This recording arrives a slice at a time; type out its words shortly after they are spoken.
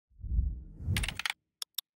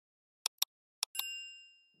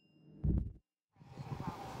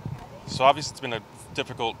So obviously it's been a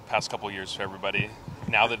difficult past couple of years for everybody.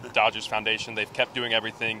 Now the Dodgers Foundation, they've kept doing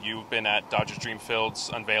everything. You've been at Dodgers Dream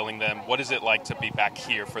Fields unveiling them. What is it like to be back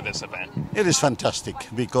here for this event? It is fantastic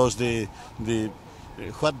because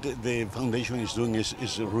what the foundation is doing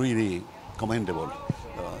is really commendable.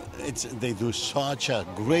 They do such a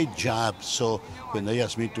great job. So when they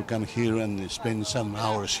ask me to come here and spend some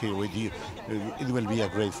hours here with you, it will be a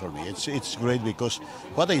great for me. It's great because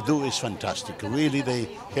what they do is fantastic. Really, they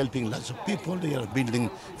helping lots of people. They are building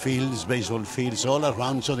fields, baseball fields all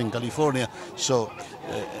around Southern California. So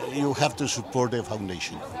you have to support the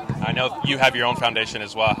foundation. I know you have your own foundation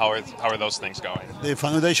as well. How are those things going? The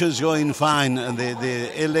foundation is going fine.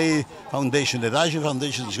 The LA Foundation, the Dodgers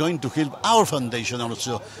Foundation, is going to help our foundation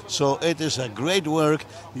also. So it is a great work.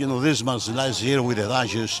 You know, this was last year with the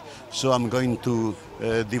Dodgers. So I'm going to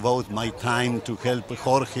devote my time to help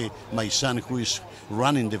Jorge, my son, who is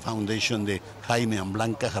running the foundation, the Jaime and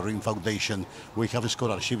Blanca Jarrín Foundation. We have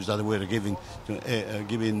scholarships that we're giving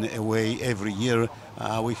away every year.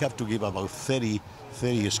 We have to give about 30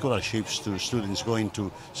 scholarships to students going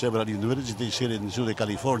to several universities here in Southern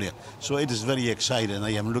California. So it is very exciting.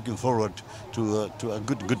 I am looking forward to a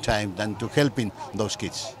good time and to helping those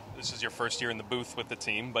kids. This is your first year in the booth with the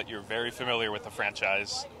team, but you're very familiar with the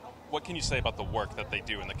franchise. What can you say about the work that they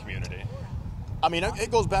do in the community? I mean,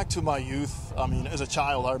 it goes back to my youth. I mean, as a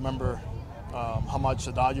child, I remember how much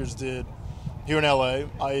the Dodgers did here in LA.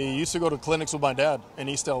 I used to go to clinics with my dad in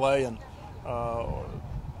East LA and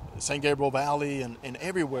St. Gabriel Valley and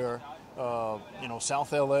everywhere,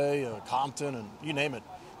 South LA, Compton, and you name it,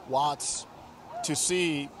 Watts, to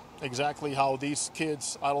see exactly how these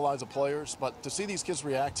kids idolize the players, but to see these kids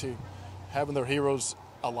react to having their heroes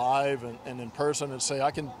alive and in person and say,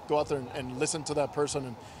 I can go out there and listen to that person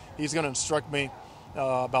and he's going to instruct me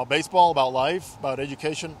about baseball, about life, about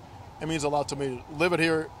education. It means a lot to me to live it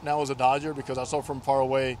here now as a Dodger because I saw from far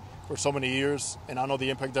away for so many years and I know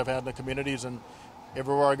the impact I've had in the communities, and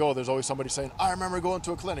everywhere I go, there's always somebody saying, I remember going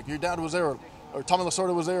to a clinic. Your dad was there, or Tommy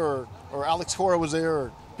Lasorda was there, or Alex Cora was there,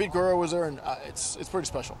 or Pete Guerrero was there, and it's pretty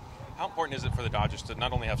special. How important is it for the Dodgers to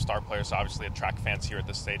not only have star players to obviously attract fans here at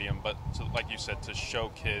the stadium, but to, like you said, to show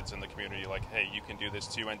kids in the community, like, hey, you can do this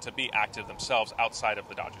too, and to be active themselves outside of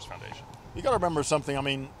the Dodgers Foundation? You got to remember something. I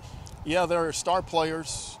mean, yeah, they're star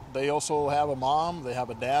players. They also have a mom, they have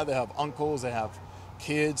a dad, they have uncles, they have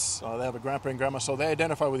kids, they have a grandpa and grandma, so they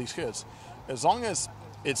identify with these kids. As long as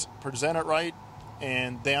it's presented right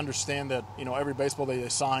and they understand that, every baseball they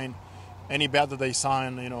sign, any bat that they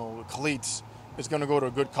sign, cleats, is going to go to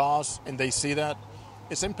a good cause, and they see that,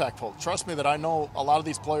 it's impactful. Trust me that I know a lot of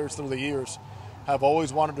these players through the years have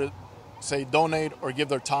always wanted to say donate or give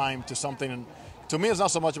their time to something. And to me, it's not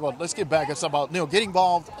so much about let's give back. It's about get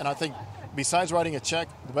involved. And I think besides writing a check,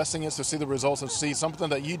 the best thing is to see the results and see something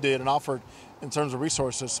that you did and offered in terms of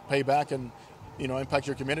resources pay back and impact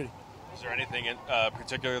your community. Is there anything in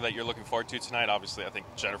particular that you're looking forward to tonight? Obviously, I think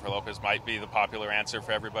Jennifer Lopez might be the popular answer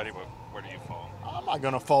for everybody, but where do you fall? I'm not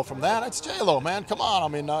going to fall from that. It's J-Lo, man. Come on. I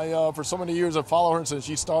mean, I for so many years I've followed her since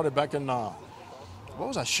she started back in, what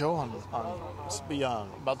was that show on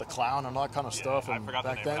about the clown and all that kind of stuff? And I forgot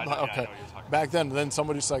back the name. then, okay. Back then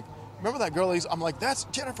somebody's like, remember that girl? I'm like, that's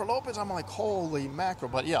Jennifer Lopez. I'm like, holy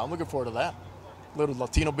mackerel. But yeah, I'm looking forward to that. Little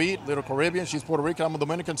Latino beat, little Caribbean. She's Puerto Rican. I'm a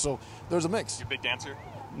Dominican, so there's a mix. You a big dancer?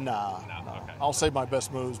 Nah. Okay. I'll save my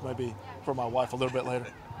best moves maybe for my wife a little bit later.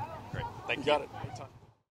 Great. Thank you. Got it.